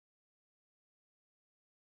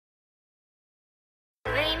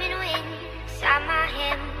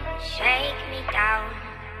shake me down.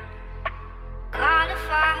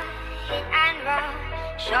 Khalifa, hit and run,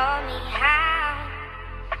 show me how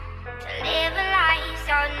to live a life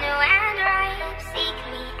so new and right. Seek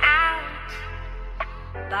me out,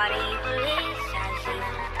 but evil is as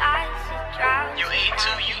evil does it drown. You ain't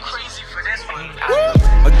too, you crazy for this one.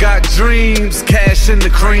 I got dreams, cash in the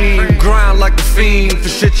cream, grind like a fiend for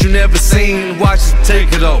shit you never seen. Watch it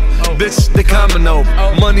take it up, bitch they coming up,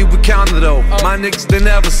 money we counted up. My niggas they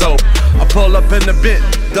never sold. I pull up in the bent,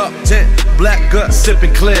 duck tent, black gut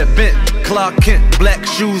sipping clear, bent Clark Kent, black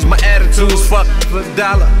shoes. My attitude's fuck for a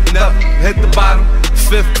dollar, never hit the bottom.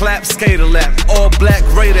 Fifth clap, skater lap, all black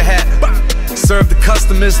Raider hat. Serve the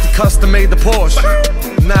customers, the custom made the Porsche.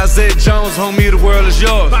 Isaiah Jones, homie, the world is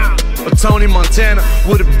yours. Or Tony Montana,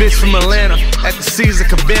 with a bitch from Atlanta at the Caesar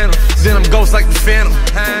Cabana. Then I'm ghost like the Phantom.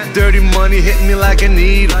 Dirty money hitting me like a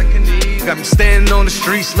needle. Got me standing on the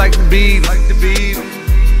streets like the Beatles.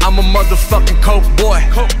 I'm a motherfucking coke boy.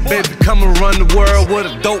 Baby, come and run the world with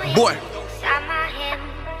a dope boy. Summer him,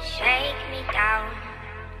 shake me down.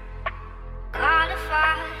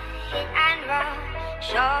 Khalifa, hit and run,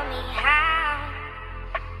 show me how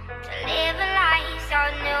to live a life so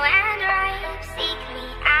new and right. Seek me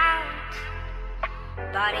out,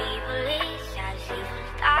 but evil is as evil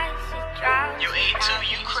does it drown. You ain't too,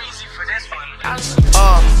 you crazy for this one.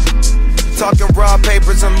 Talking raw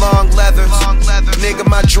papers and long leathers. Nigga,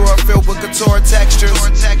 my drawer filled with couture textures.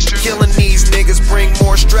 Killing these niggas, bring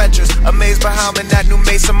more stretchers. Amazed by how I'm in that new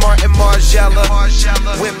Mason Martin Margiela.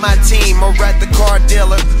 With my team, or at the car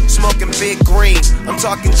dealer. Smoking big green, I'm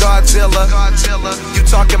talking Godzilla. You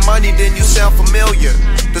talking money, then you sound familiar.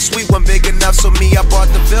 The sweet one big enough, so me, I bought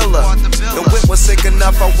the villa. The whip was sick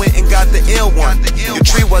enough, I went and got the ill one. Your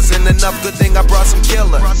tree wasn't enough, good thing I brought some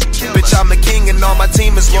killer. Bitch, I'm a king and all my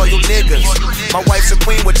team is loyal niggas. My wife's a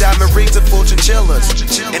queen with diamond rings and full chinchillas.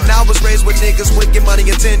 And I was raised with niggas with get money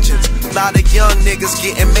intentions. Lot of young niggas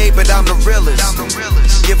getting made, but I'm the realest.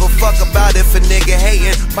 Give a fuck about if a nigga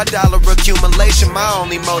hating. My dollar accumulation, my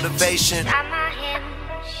only motivation.